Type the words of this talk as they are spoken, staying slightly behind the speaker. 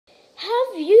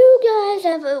Have you guys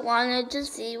ever wanted to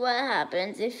see what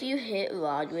happens if you hit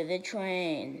Rod with a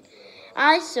train?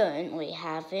 I certainly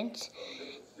haven't,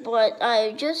 but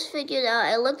I just figured out,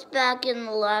 I looked back in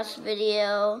the last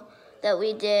video that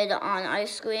we did on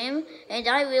ice cream, and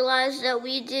I realized that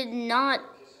we did not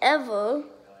ever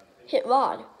hit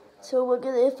Rod. So we're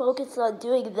gonna focus on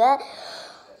doing that.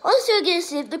 Also, we're gonna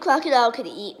see if the crocodile could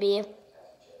eat me.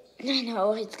 I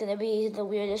know it's gonna be the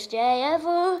weirdest day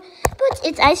ever, but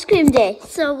it's ice cream day,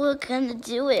 so we're gonna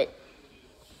do it.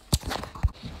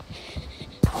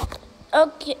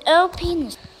 Okay, oh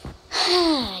penis.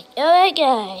 Alright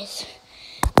guys,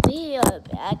 we are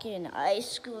back in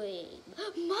ice cream.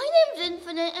 My name's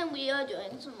Infinite and we are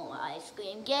doing some more ice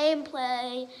cream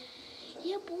gameplay.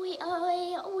 Yeah boy,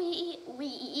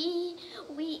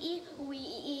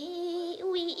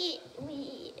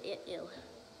 ew,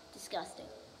 disgusting.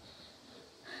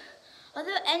 Are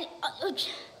there any,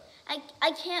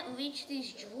 I can't reach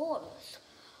these drawers.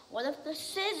 What if the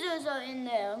scissors are in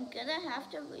there? I'm gonna have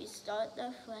to restart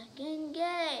the fucking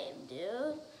game,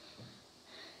 dude.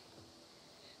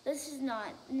 This is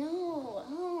not, no,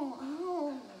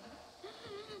 oh.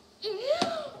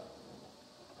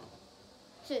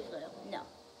 Seriously, no,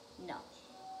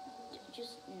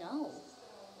 just no.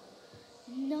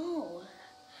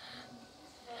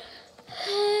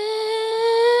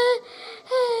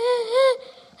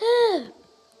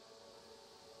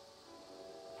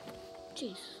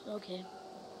 Jeez, okay.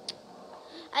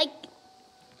 I'm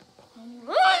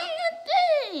running the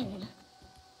thing!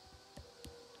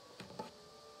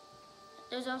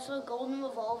 There's also golden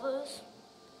revolvers.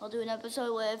 I'll do an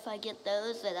episode where if I get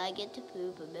those, then I get to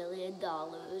poop $1 million.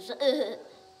 Oh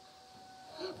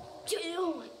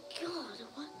my god,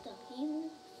 what the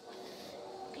penis?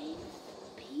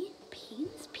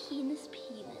 Penis.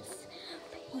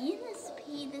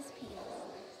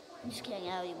 I'm just kidding,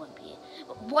 I already want pee.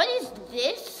 What is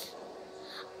this?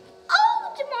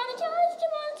 Oh, demonetized.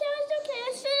 Okay,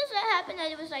 as soon as that happened,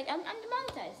 I was like, I'm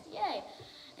demonetized. Yay.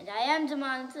 And I am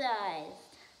demonetized.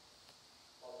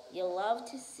 You'll love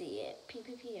to see it. Pew.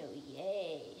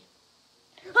 Yay.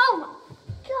 Oh my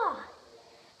god.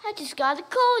 I just got a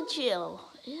cold chill.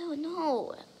 Ew,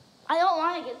 no. I don't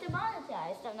want to get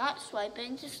demonetized. I'm not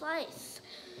swiping to slice.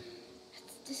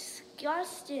 It's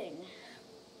disgusting.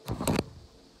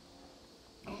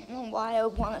 I don't know why I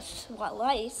want to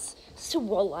slice.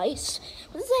 Slice?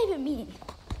 What does that even mean?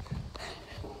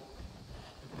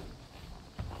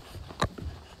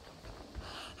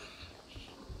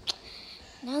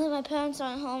 Now that my parents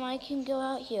aren't home, I can go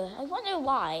out here. I wonder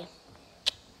why.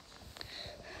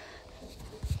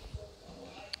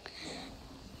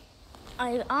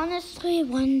 I honestly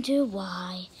wonder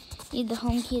why. Need the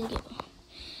home key to get...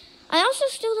 I also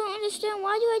still don't understand,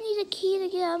 why do I need a key to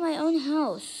get out of my own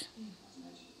house?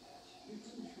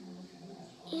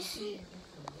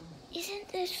 Isn't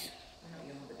this...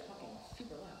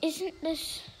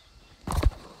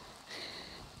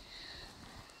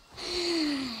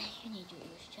 You need your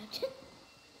ears checked.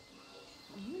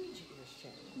 You need your ears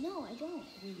checked. No, I don't.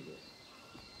 You do.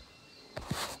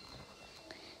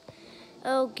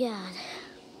 Oh, God.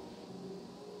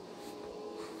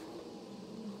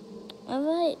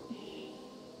 Alright.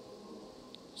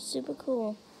 Super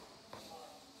cool.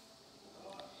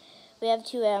 We have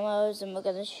 2 ammos and we're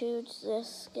gonna shoot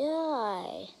this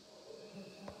guy.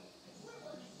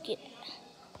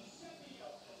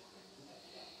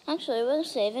 Actually, we're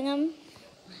saving him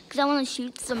because I want to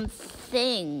shoot some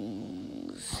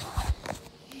things.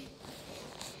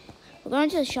 We're going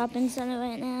to the shopping center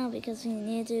right now because we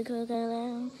need to cook it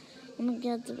out. I'm gonna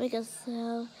get the biggest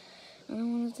cell. I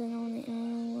don't want to know the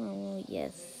oh,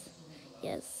 yes.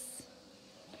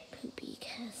 Poopy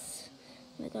cuss.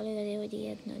 Oh my god, I got it with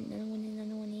the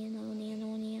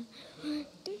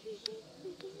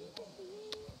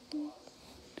no.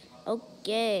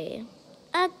 Okay.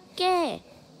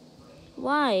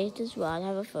 Why does Rod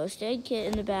have a first aid kit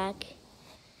in the back?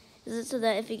 Is it so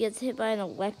that if he gets hit by an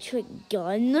electric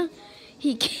gun,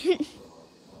 he can...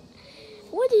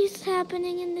 What is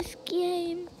happening in this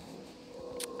game?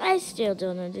 I still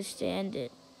don't understand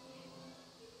it.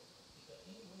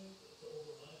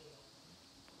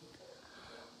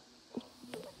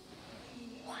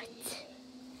 What?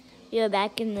 You're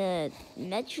back in the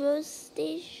metro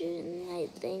station, I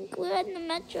think. We're in the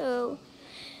metro.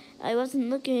 I wasn't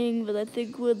looking, but I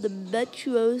think we're at the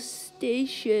metro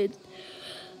station.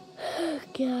 Oh,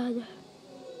 God.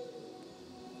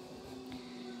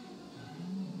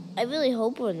 I really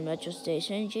hope we're in the metro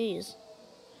station. Jeez.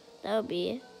 That would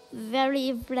be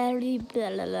very bad.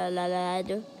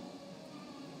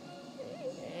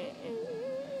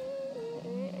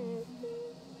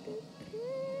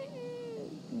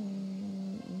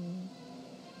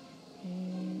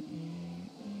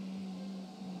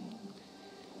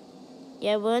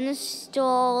 Yeah, we're in the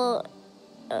store.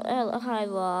 Hi,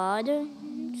 Rod.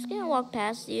 I'm just gonna walk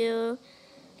past you.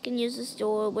 You can use the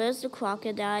store. Where's the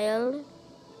crocodile?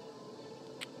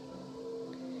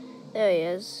 There he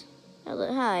is.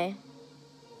 Hello, hi.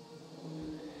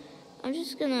 I'm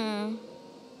just gonna...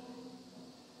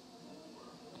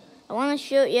 I wanna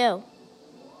shoot you.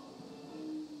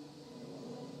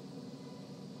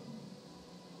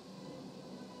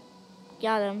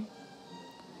 Got him.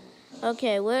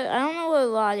 Okay, I don't know where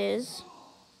Rod is.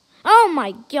 Oh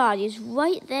my god, he's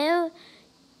right there.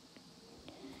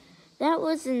 That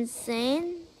was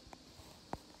insane.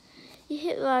 You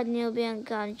hit Rod and he'll be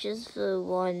unconscious for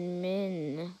 1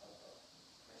 minute.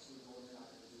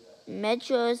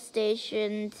 Metro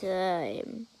station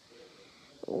time.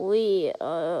 We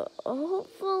are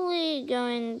hopefully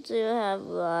going to have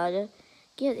Rod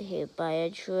get hit by a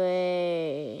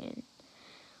train.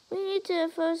 We need to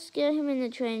first get him in the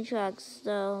train tracks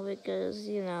though, because,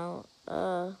 you know,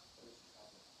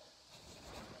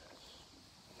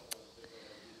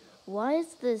 why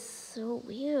is this so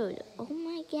weird? Oh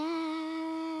my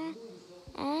god.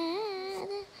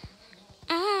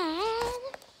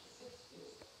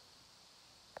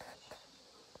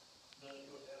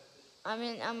 I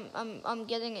mean, I'm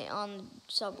getting it on the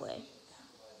subway.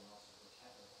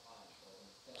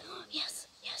 Yes.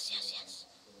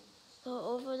 Go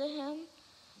over to him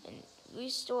and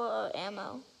restore our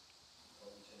ammo.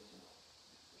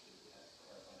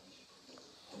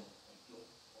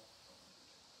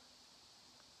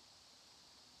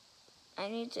 I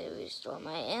need to restore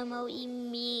my ammo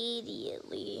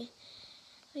immediately.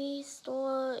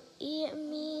 Restore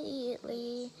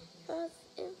immediately. Cause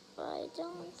if I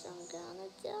don't, I'm gonna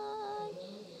die.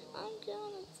 I'm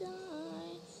gonna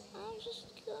die. I'm just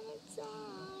gonna die.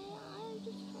 I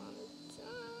just wanna die.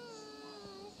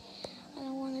 I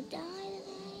don't wanna die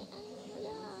tonight.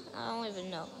 I don't even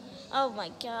know. Oh my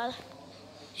god.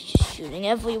 It's just shooting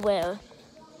everywhere.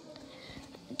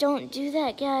 Don't do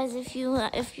that, guys. If you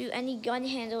any gun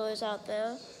handlers out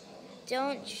there,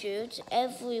 don't shoot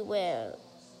everywhere.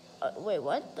 Wait,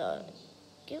 what the?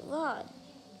 Get Rod.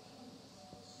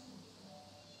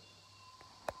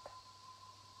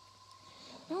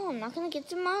 No, I'm not gonna get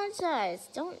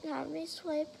demonetized. Don't have me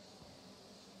swipe.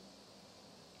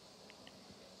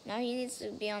 Now he needs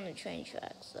to be on the train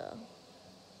tracks, though.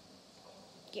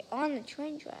 Get on the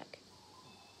train track.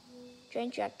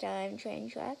 Train track time, train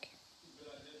track.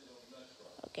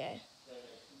 Okay.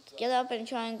 Let's get up and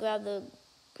try and grab the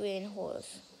green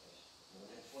horse.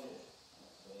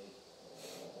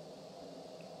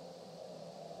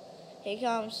 Here he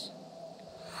comes.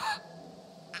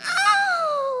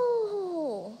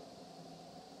 Ow!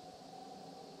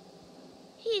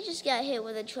 He just got hit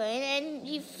with a train and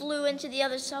he flew into the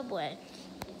other subway.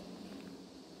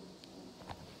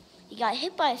 He got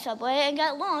hit by a subway and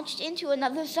got launched into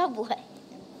another subway.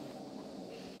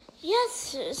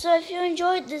 Yes, so if you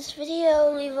enjoyed this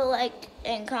video, leave a like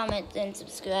and comment and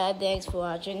subscribe. Thanks for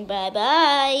watching.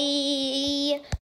 Bye-bye.